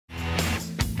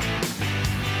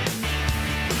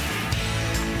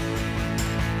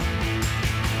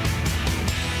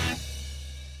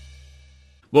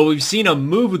Well, we've seen a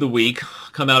move of the week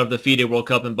come out of the FIDE World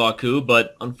Cup in Baku,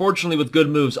 but unfortunately with good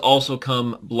moves also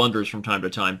come blunders from time to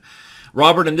time.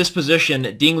 Robert, in this position,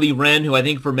 Liren, who I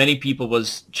think for many people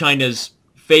was China's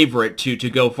favorite to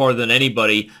go farther than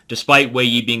anybody, despite Wei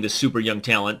Yi being the super young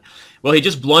talent, well, he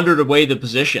just blundered away the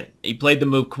position. He played the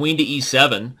move queen to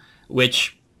e7,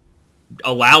 which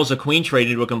allows a queen trade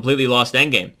into a completely lost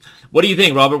endgame. What do you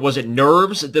think, Robert? Was it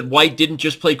nerves that White didn't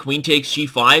just play queen takes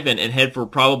g5 and head for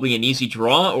probably an easy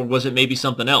draw, or was it maybe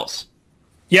something else?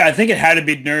 Yeah, I think it had to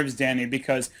be nerves, Danny,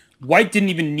 because White didn't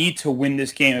even need to win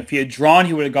this game. If he had drawn,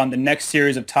 he would have gone the next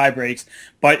series of tie breaks.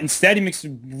 But instead, he makes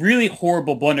a really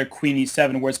horrible blunder, queen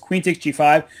e7, whereas queen takes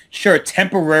g5. Sure,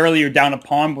 temporarily you're down a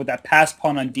pawn, but with that passed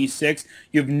pawn on d6,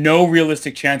 you have no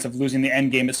realistic chance of losing the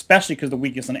endgame, especially because the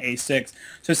weakness on a6.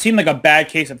 So it seemed like a bad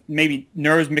case of maybe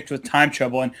nerves mixed with time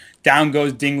trouble, and down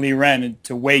goes Ding Liren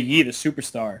to Wei Yi, the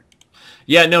superstar.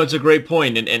 Yeah, no, it's a great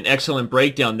point and an excellent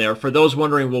breakdown there. For those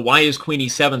wondering, well, why is queen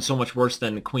e7 so much worse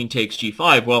than queen takes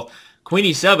g5? Well, queen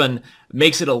e7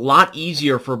 makes it a lot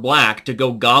easier for black to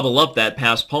go gobble up that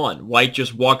passed pawn. White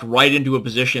just walked right into a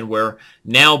position where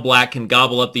now black can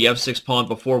gobble up the f6 pawn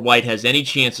before white has any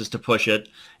chances to push it.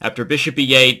 After bishop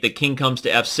e8, the king comes to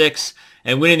f6,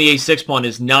 and winning the a6 pawn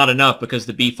is not enough because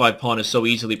the b5 pawn is so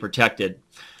easily protected.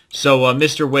 So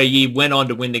Mr. Wei Yi went on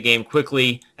to win the game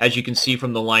quickly. As you can see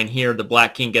from the line here, the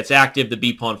black king gets active, the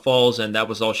b-pawn falls, and that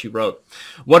was all she wrote.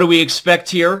 What do we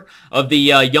expect here of the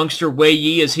youngster Wei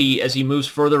Yi as he moves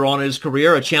further on in his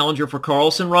career? A challenger for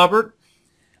Carlsen, Robert?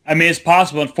 I mean, it's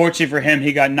possible. Unfortunately for him,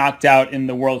 he got knocked out in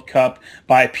the World Cup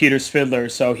by Peter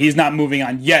Svidler, so he's not moving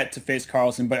on yet to face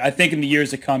Carlsen. But I think in the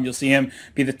years to come, you'll see him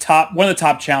be one of the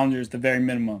top challengers, at the very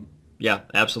minimum. Yeah,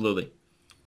 absolutely.